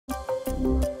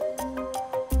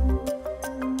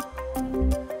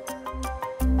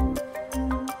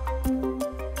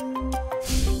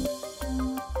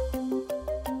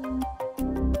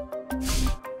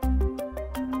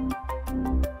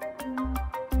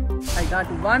I got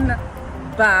one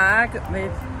bag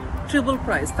with triple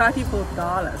price,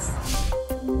 $34.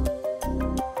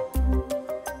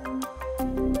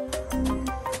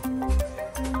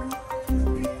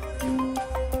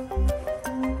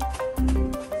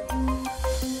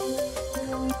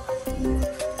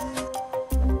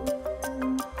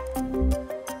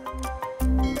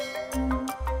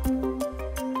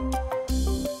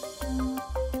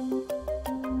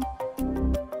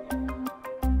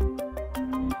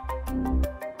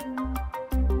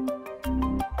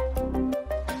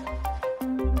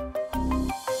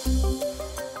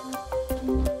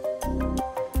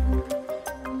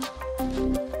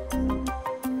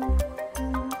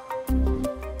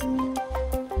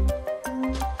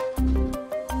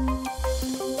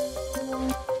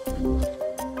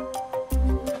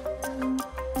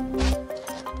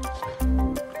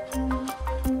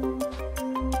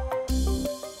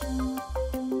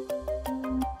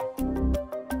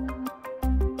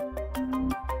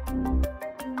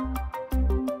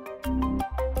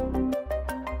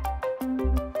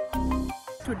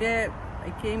 Today I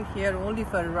came here only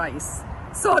for rice,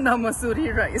 Sona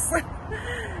Masuri rice.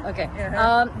 Okay.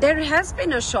 Yeah. There has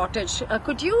been a shortage.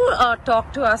 Could you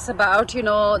talk to us about,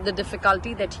 the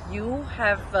difficulty that you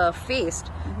have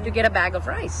faced to get a bag of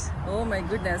rice? Oh my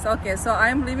goodness. Okay, so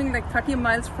I'm living like 30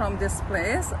 miles from this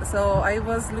place. So I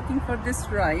was looking for this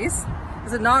rice.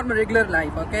 It's a normal regular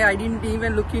life. Okay, I didn't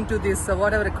even look into this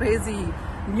whatever crazy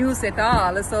news at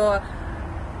all. So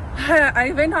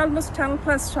I went almost 10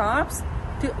 plus shops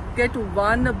to get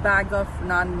one bag of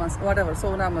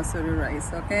Sona Masuri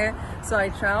rice. Okay, so I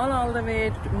travel all the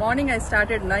way. Morning I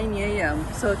started 9 a.m.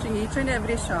 searching each and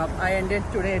every shop. I ended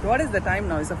today. What is the time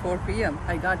now? It's 4 p.m.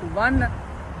 I got one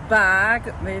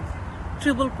bag with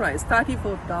triple price,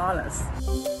 $34.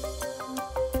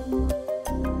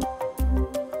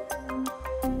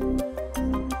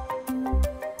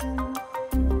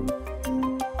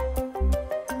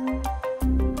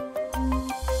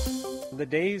 The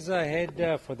days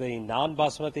ahead for the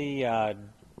non-Basmati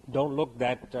don't look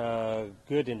that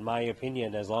good in my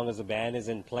opinion. As long as the ban is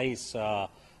in place, there's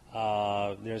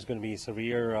going to be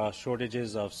severe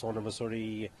shortages of Sona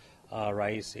Masuri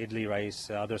rice, idli rice,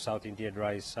 other South Indian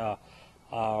rice.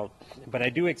 But I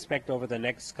do expect over the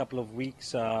next couple of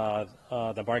weeks the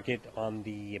market on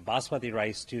the Basmati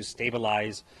rice to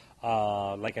stabilize.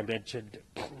 Like I mentioned,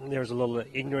 there's a little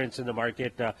ignorance in the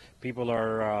market. People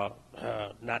are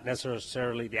not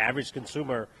necessarily, the average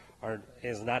consumer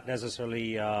is not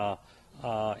necessarily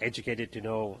educated to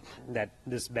know that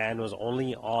this ban was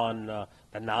only on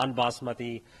the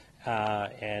non-Basmati,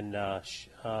 and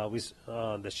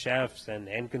the chefs and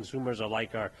end consumers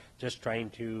alike are just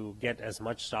trying to get as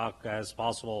much stock as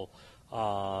possible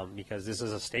because this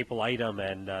is a staple item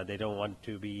and they don't want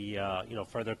to be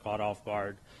further caught off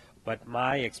guard. But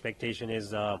my expectation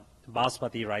is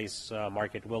Basmati rice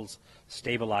market will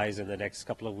stabilize in the next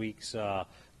couple of weeks.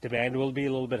 Demand will be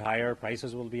a little bit higher,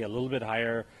 prices will be a little bit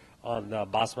higher on the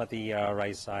Basmati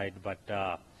rice side, but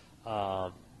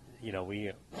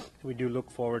we do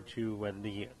look forward to when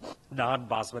the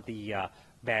non-Basmati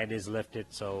ban is lifted,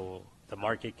 so the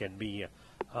market can be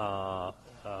go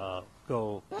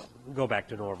back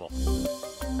to normal.